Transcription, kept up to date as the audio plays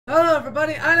Hello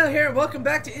everybody, Eino here, and welcome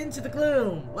back to Into the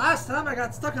Gloom. Last time I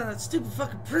got stuck on that stupid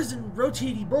fucking prison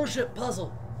rotating bullshit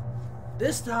puzzle.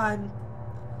 This time,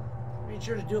 I made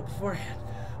sure to do it beforehand,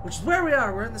 which is where we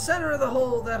are. We're in the center of that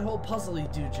whole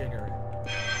puzzly do-jigger.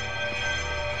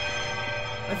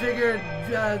 I figured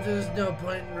there's no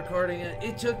point in recording it.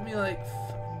 It took me like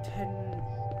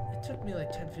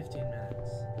 10-15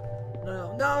 minutes.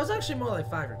 No, it was actually more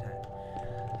like 5 or 10.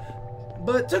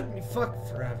 But it took me fucking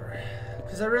forever.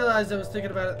 Because I realized I was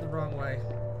thinking about it the wrong way.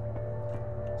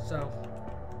 So,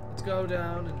 let's go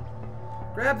down and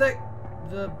grab the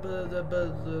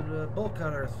bolt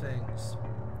cutter things.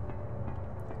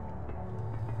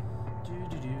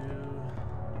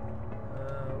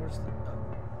 Where's the...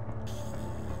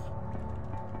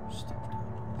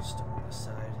 Stuff on this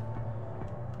side.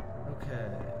 Okay.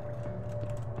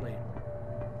 Wait.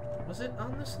 Was it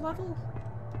on this level?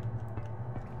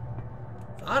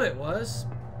 Thought it was.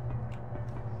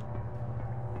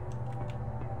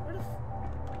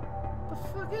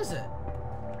 Is it?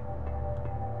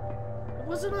 It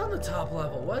wasn't on the top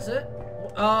level, was it?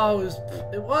 Oh,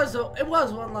 it was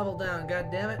one level down. God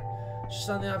damn it! It's just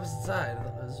on the opposite side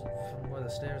from where the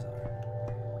stairs are.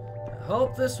 I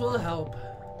hope this will help.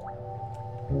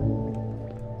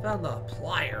 Found the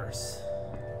pliers.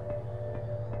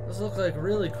 Those look like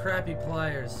really crappy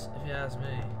pliers, if you ask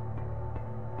me.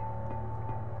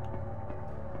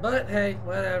 But hey,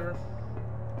 whatever.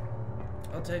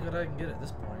 I'll take what I can get at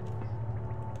this point.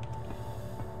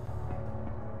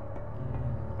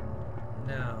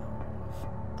 Now, if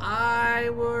I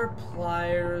were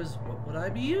pliers, what would I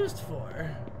be used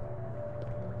for?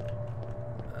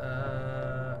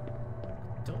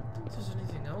 Don't think there's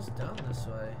anything else down this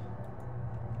way.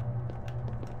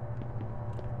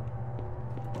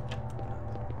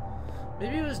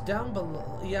 Maybe it was down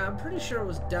below. Yeah, I'm pretty sure it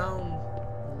was down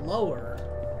lower.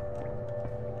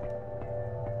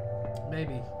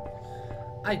 Maybe.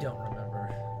 I don't remember.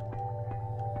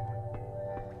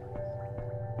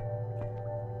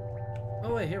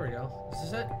 Oh wait, here we go.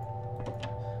 Is this it?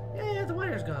 Yeah, the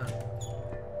wire's gone.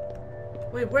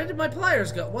 Wait, where did my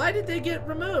pliers go? Why did they get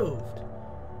removed?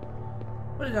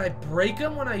 What, did I break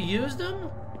them when I used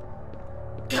them?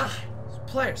 God, these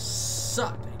pliers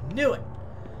sucked. I knew it.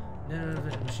 No,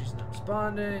 she's not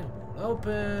responding. Won't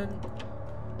open.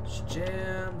 She's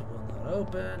jammed. Will not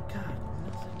open. God,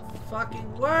 nothing fucking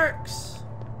works.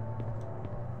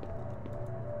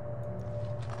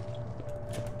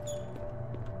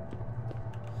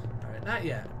 Not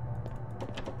yet.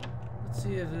 Let's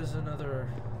see if there's another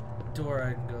door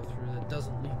I can go through that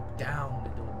doesn't lead down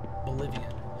into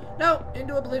oblivion. No,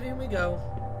 into oblivion we go.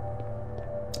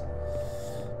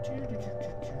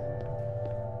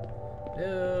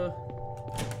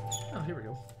 Oh, here we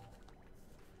go.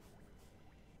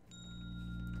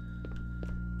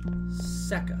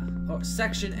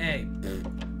 Section A.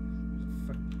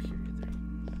 Fucking period there.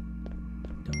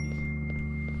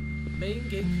 Dummy. Main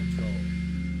gate control.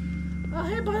 Oh,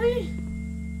 hey, buddy!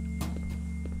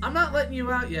 I'm not letting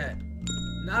you out yet.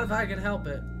 Not if I can help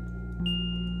it.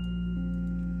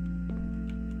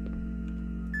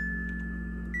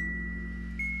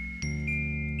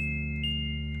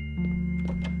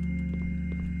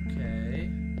 Okay.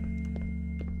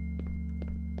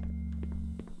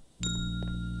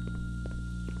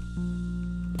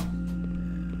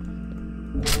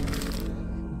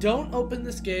 Don't open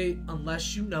this gate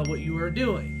unless you know what you are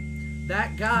doing.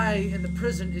 That guy in the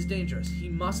prison is dangerous. He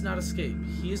must not escape.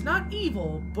 He is not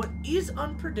evil, but is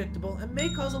unpredictable and may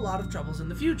cause a lot of troubles in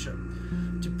the future.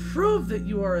 To prove that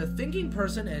you are a thinking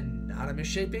person and not a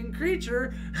misshapen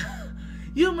creature,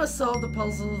 you must solve the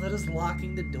puzzle that is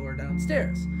locking the door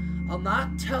downstairs. I'll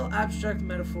not tell abstract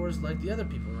metaphors like the other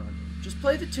people around here. Just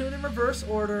play the tune in reverse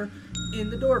order in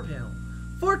the door panel.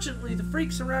 Fortunately, the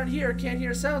freaks around here can't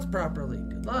hear sounds properly.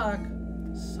 Good luck,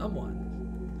 someone.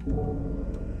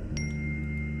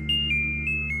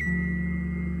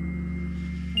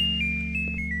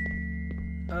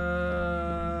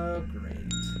 Great.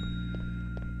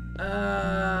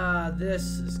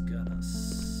 This is gonna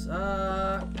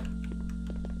suck.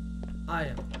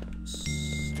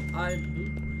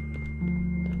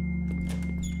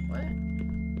 What?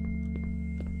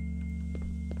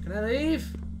 Can I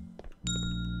leave?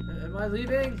 Am I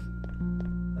leaving?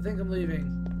 I think I'm leaving.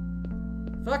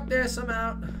 Fuck this, I'm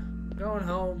out. Going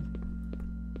home.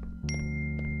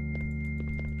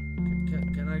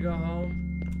 Can I go home?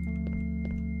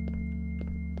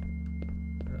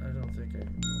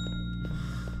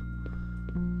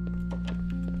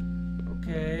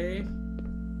 Okay.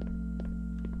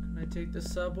 Can I take the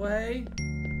subway?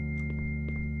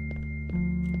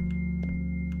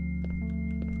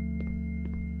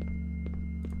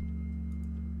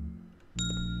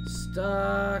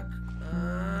 stuck.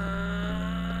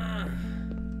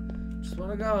 Just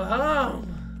want to go home.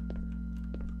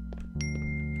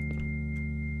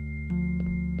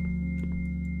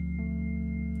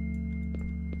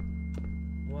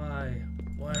 Why?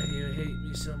 Why do you hate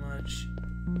me so much?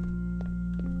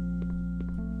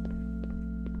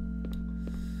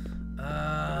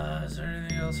 Is there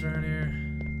anything else around here?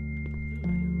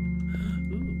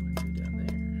 Ooh, down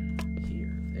there.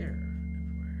 Here, there,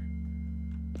 everywhere.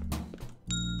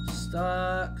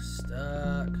 Stuck.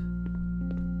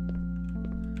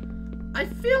 I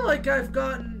feel like I've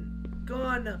gone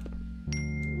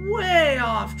way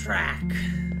off track.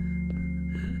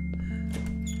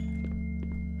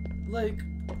 Like,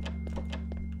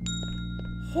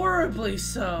 horribly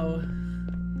so.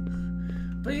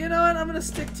 But you know what? I'm gonna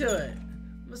stick to it.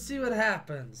 Let's see what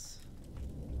happens.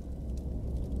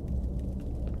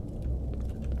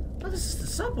 Oh, this is the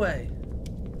subway.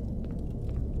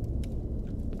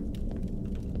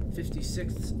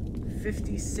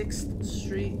 56th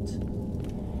Street.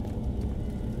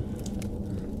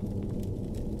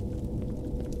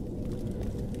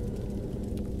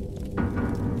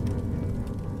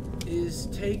 Is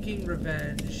taking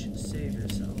revenge. Save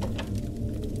yourself.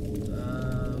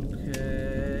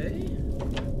 Okay.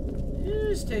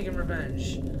 Who's taking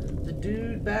revenge? The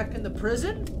dude back in the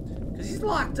prison? Because he's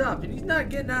locked up and he's not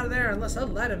getting out of there unless I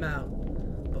let him out.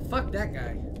 But fuck that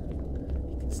guy.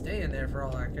 He can stay in there for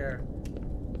all I care.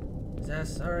 His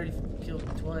ass has already killed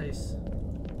me twice.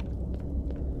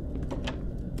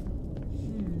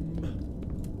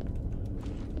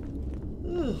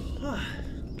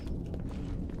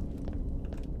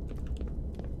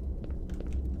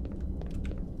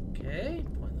 Okay,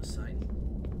 pointless sign.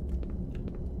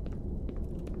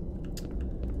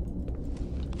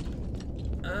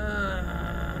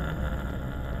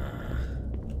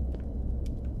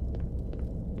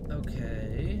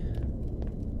 Okay.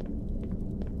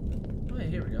 Wait,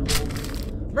 here we go.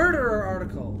 Murderer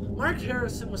article. Mark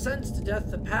Harrison was sentenced to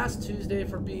death the past Tuesday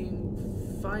for being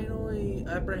finally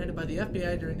apprehended by the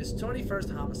FBI during his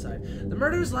 21st homicide. The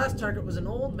murderer's last target was an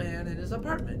old man in his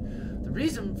apartment. The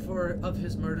reason of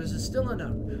his murders is still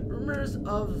unknown. Rumors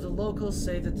of the locals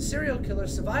say that the serial killer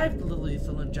survived the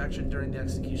lethal injection during the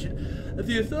execution, that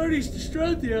the authorities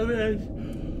destroyed the evidence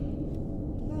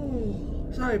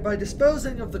by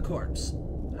disposing of the corpse.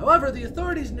 However, the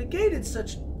authorities negated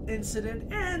such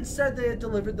incident and said they had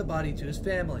delivered the body to his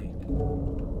family.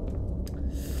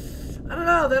 I don't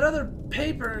know, that other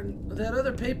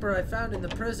paper I found in the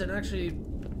prison actually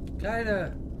kind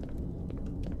of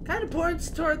points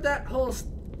toward that whole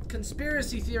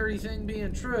conspiracy theory thing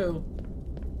being true.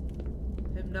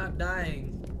 Him not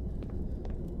dying.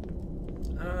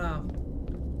 I don't know.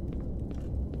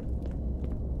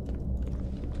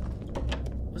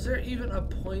 Was there even a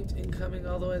point in coming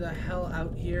all the way the hell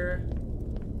out here?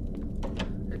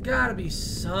 There gotta be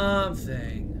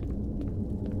something.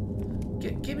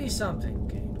 Give me something,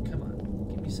 game. Come on,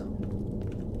 give me something.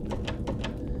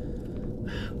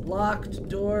 Locked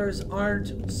doors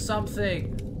aren't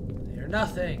something. They're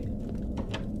nothing.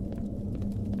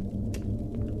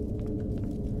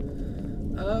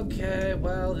 Okay,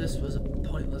 well, this was a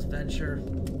pointless venture.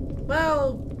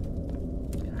 Well,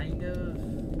 kind of,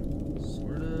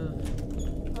 sort of.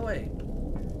 Oh wait,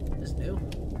 this new.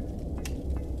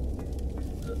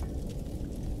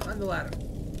 Climb the ladder.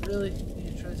 Really?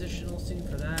 Transitional scene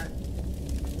for that.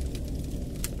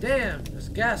 Damn, there's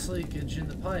gas leakage in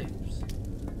the pipes.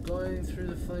 Going through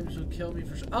the flames will kill me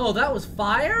for sure. Oh, that was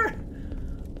fire?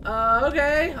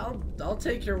 Okay, I'll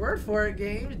take your word for it,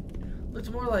 game. It looks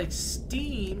more like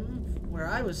steam where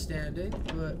I was standing,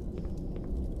 but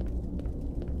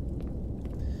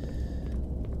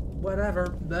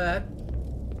whatever. That.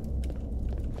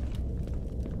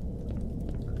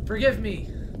 Forgive me,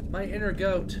 my inner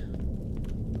goat.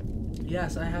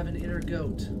 Yes, I have an inner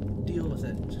goat. Deal with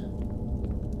it.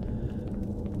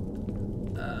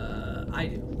 I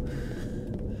do.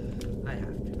 I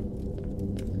have to.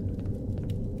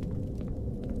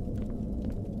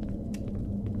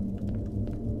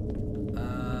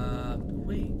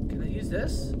 Wait, can I use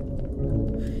this?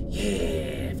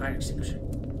 Yeah, fire extinguisher.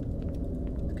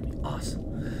 That could be awesome.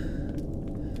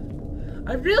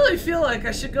 I really feel like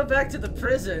I should go back to the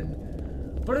prison,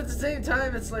 but at the same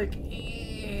time, it's like,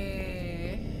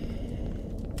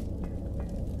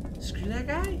 screw that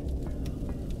guy?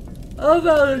 Oh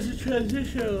no, there's a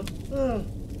transitional. Oh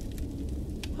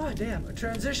damn, a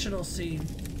transitional scene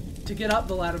to get up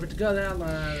the ladder, but to go down the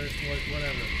ladder,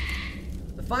 whatever.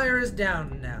 The fire is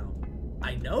down now.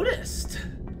 I noticed.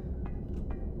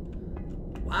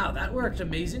 Wow, that worked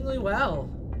amazingly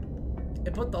well.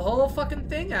 It put the whole fucking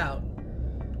thing out.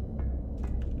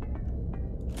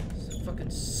 fucking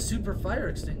super fire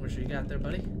extinguisher you got there,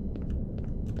 buddy.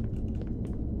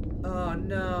 Oh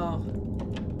no.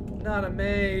 Not a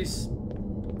maze.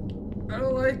 I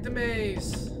don't like the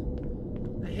maze.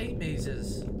 I hate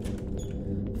mazes.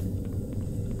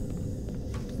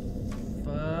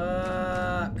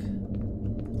 Fuck.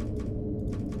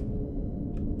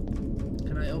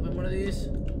 Can I open one of these?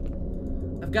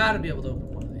 I've got to be able to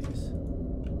open one of these.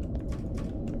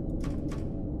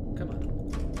 Come on.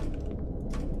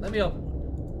 Let me open one.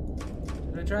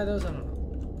 Can I try those? I don't know.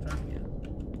 Try them again.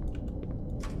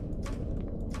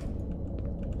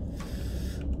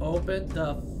 Open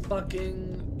the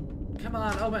fucking... Come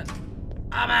on, open.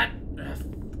 Open!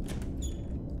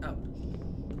 Oh.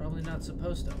 Probably not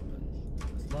supposed to open.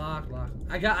 It's locked.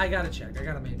 I gotta check. I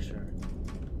gotta make sure.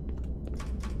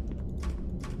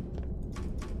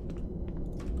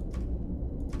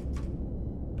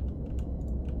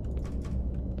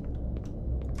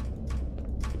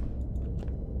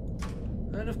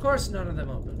 And of course none of them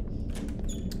open.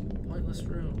 Pointless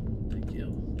room. Thank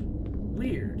you.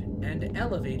 Weird. And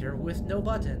elevator with no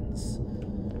buttons.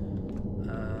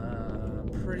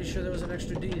 Pretty sure there was an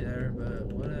extra D there,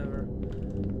 but whatever.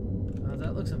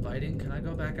 That looks inviting. Can I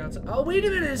go back outside? Oh, wait a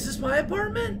minute. Is this my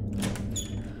apartment?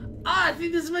 Ah, I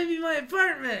think this might be my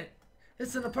apartment.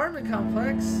 It's an apartment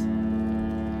complex.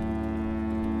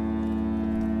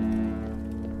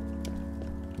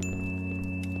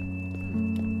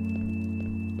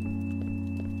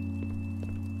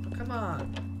 Come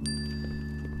on.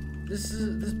 This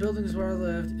building is where I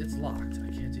lived. It's locked. I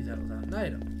can't do that without an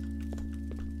item.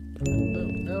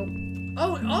 Boom, no.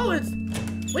 Oh, it's...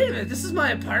 Wait a minute, this is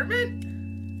my apartment?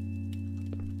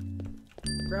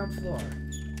 Ground floor.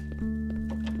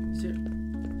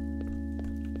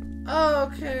 Oh,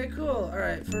 okay, cool.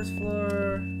 Alright, first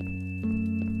floor.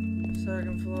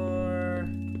 Second floor.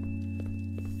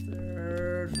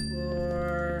 Third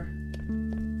floor.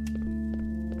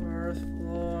 Fourth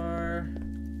floor.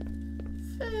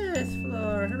 Fifth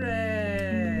floor.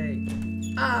 Hooray!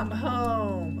 I'm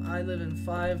home. I live in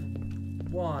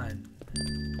 5-1.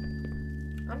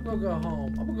 I'm gonna go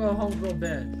home. I'm gonna go home and go to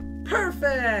bed.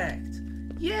 Perfect!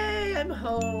 Yay, I'm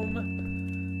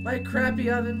home. My crappy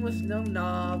oven with no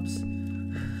knobs.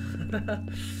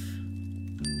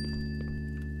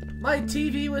 My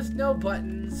TV with no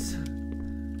buttons.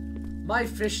 My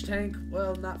fish tank,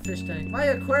 well, not fish tank. My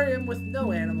aquarium with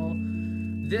no animal.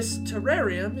 This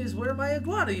terrarium is where my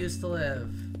iguana used to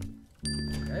live.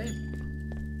 Okay.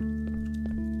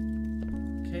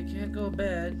 Okay, can't go to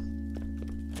bed.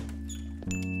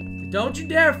 Don't you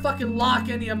dare fucking lock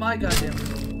any of my goddamn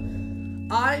doors.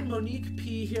 I, Monique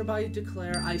P, hereby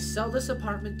declare I sell this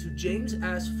apartment to James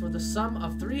S for the sum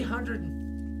of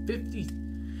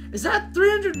 $350. Is that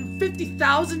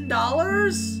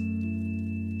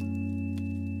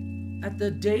 $350,000? At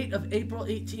the date of April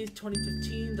 18th,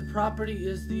 2015, the property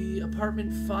is the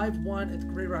apartment 5-1 at the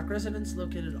Grey Rock Residence,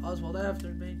 located at Oswald Ave,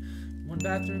 3rd Main. 1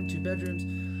 bathroom, 2 bedrooms.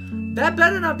 That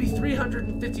better not be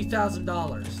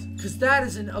 $350,000, because that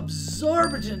is an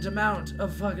absorbent amount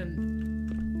of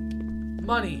fucking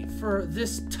money for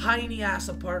this tiny ass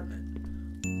apartment.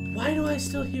 Why do I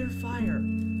still hear fire?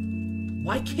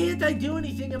 Why can't I do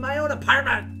anything in my own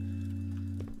apartment?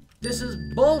 This is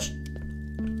bullshit.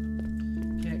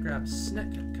 Can't grab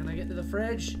snack. Can I get to the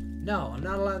fridge? No, I'm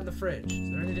not allowed in the fridge. Is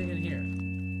there anything in here?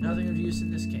 Nothing of use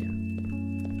in this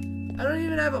can. I don't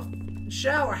even have a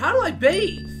shower. How do I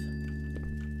bathe?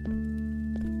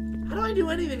 How do I do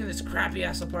anything in this crappy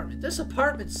ass apartment? This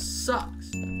apartment sucks.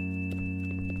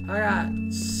 I got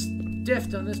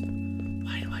stiffed on this.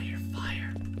 Why do I hear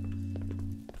fire?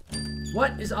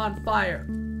 What is on fire?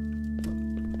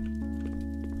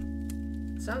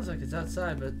 It sounds like it's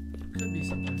outside, but it could be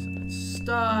someplace that's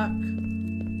stuck.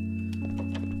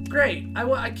 Great.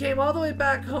 I came all the way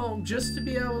back home just to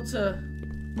be able to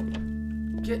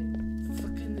get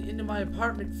fucking into my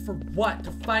apartment for what?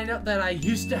 To find out that I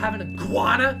used to have an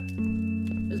iguana?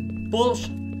 This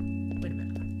bullshit. Wait a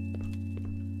minute.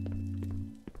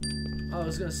 Oh, I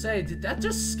was gonna say, did that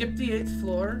just skip the 8th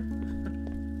floor?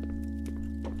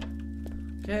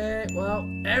 Okay, well,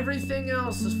 everything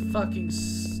else is fucking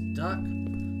stuck.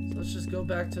 So let's just go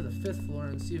back to the 5th floor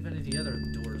and see if any of the other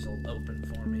doors will open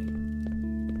for me.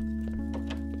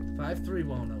 5-3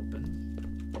 won't open.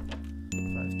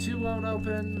 5-2 won't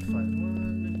open. 5-1.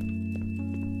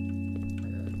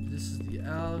 This is the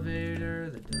elevator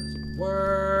that doesn't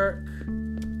work.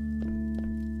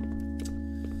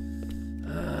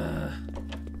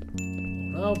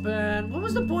 Won't open. What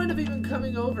was the point of even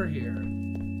coming over here?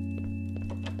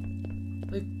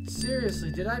 Like,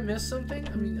 seriously, did I miss something?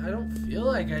 I mean, I don't feel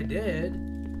like I did.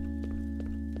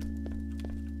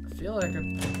 I feel like I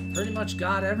pretty much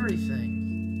got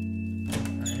everything.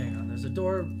 Alright, hang on. There's a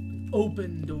door,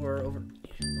 open door over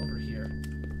here.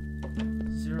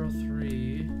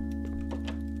 03,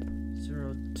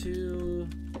 02,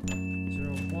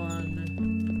 01.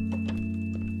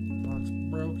 Lock's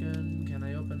broken. Can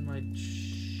I open my... I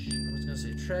was gonna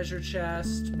say treasure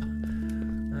chest.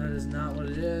 That is not what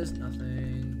it is.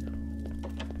 Nothing.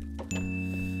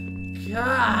 No.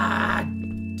 God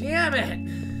damn it!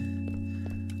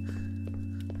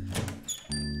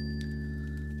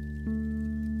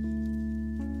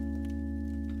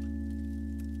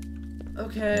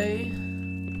 Okay.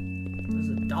 There's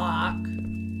a dock.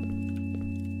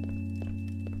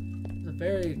 There's a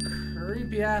very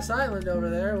creepy ass island over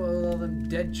there with all them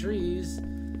dead trees.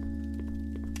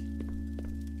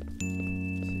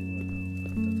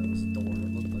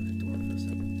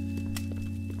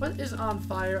 What is on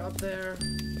fire up there?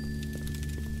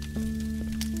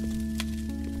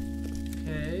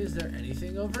 Okay, is there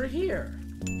anything over here?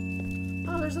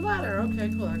 Oh, there's a ladder. Okay,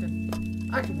 cool.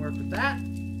 I can work with that.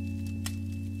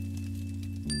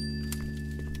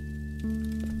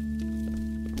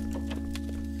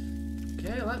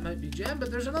 Okay, well, that might be jammed, but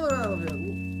there's another elevator.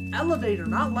 Ooh, elevator,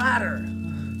 not ladder.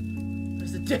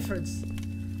 There's a difference.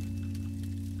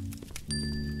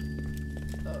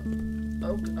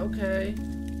 Oh, okay.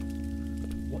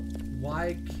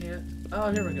 Why can't...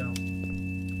 Oh, here we go.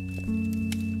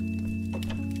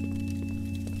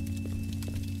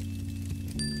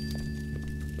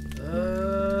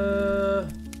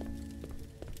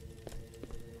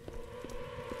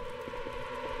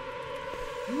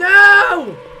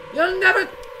 No! You'll never...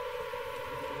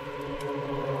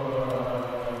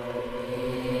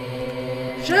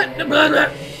 Shut the blah.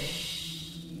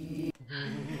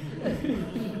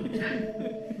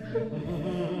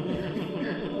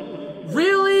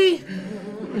 Really?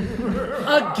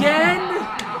 Again?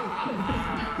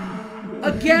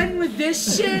 Again with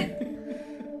this shit?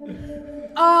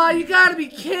 Oh, you gotta be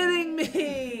kidding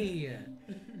me!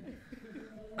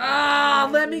 Ah,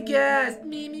 let me guess.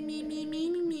 Me.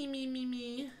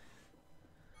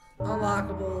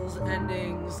 Unlockables,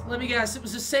 endings. Let me guess, it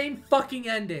was the same fucking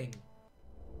ending.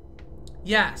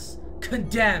 Yes.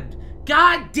 Condemned.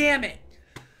 God damn it!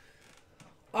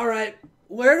 Alright,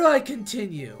 where do I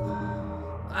continue?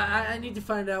 I need to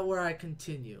find out where I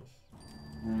continue.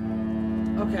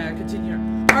 Okay, I continue.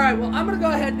 Alright, well, I'm gonna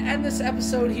go ahead and end this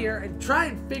episode here and try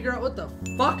and figure out what the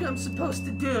fuck I'm supposed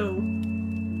to do.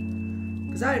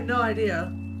 Because I have no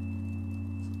idea.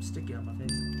 Something sticky on my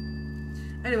face.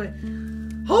 Anyway,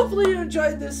 hopefully you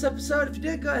enjoyed this episode. If you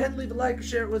did, go ahead and leave a like or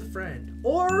share it with a friend.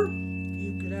 Or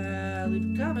you could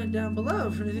leave a comment down below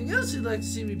for anything else you'd like to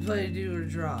see me play, do, or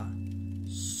draw.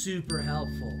 Super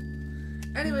helpful.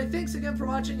 Anyway, thanks again for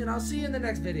watching, and I'll see you in the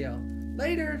next video.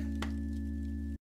 Later!